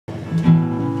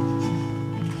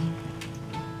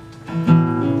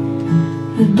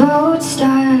boat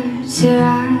starts a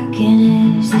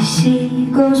rocking as the sea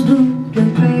goes blue to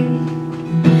gray.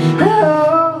 The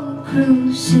whole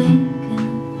crew's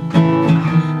sinking,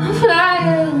 I'm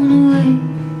flying away.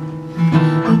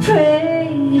 I pray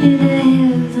to the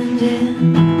heavens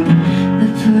and the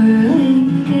pearly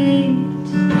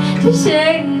gates to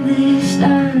save this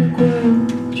dark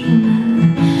world from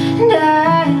the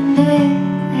dying day.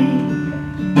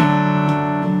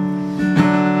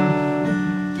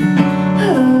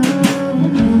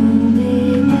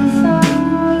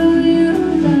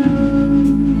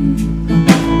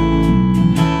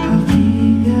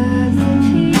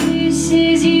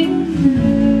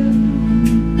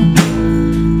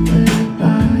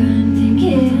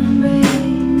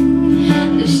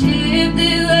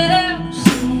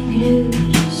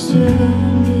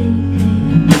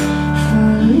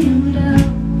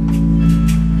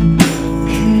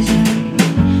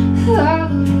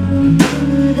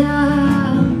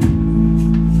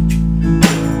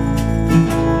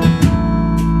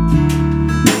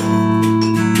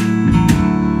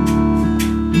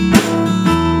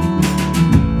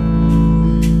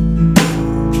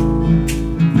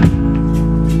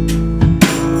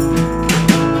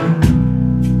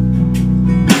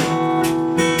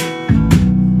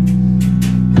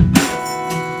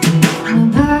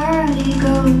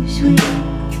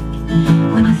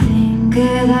 When I think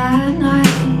of that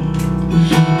night,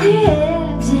 the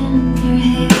heads in your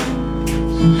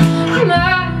hands, my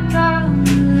arm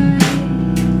light,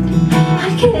 I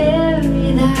carry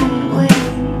that weight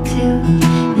till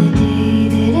the day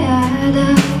that I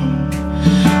die.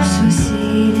 So I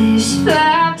say this 5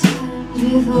 times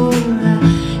before I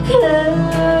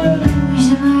close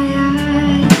my eyes.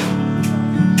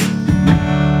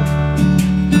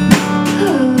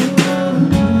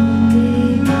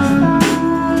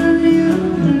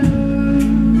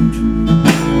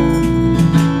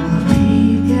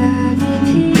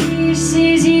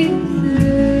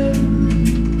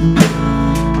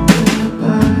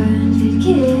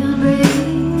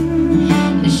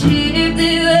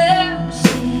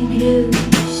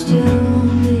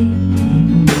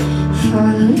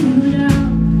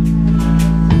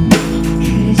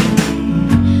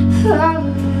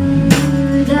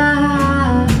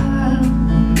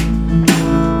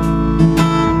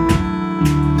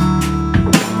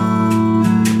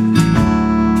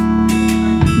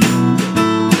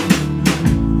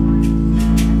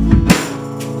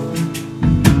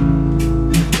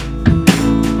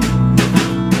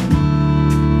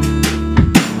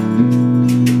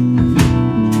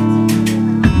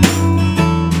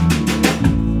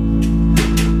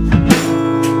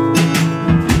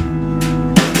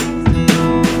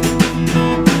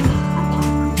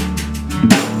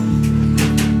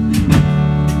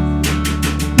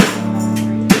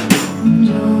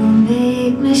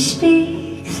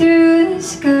 Speak through the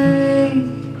sky.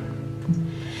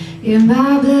 You're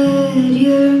my blood,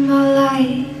 you're my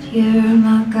light, you're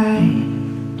my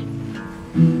guide.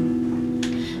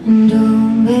 And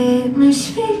don't make me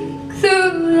speak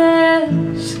through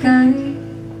the sky.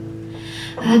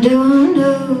 I don't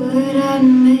know what I'd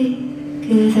make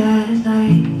of that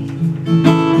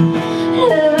light.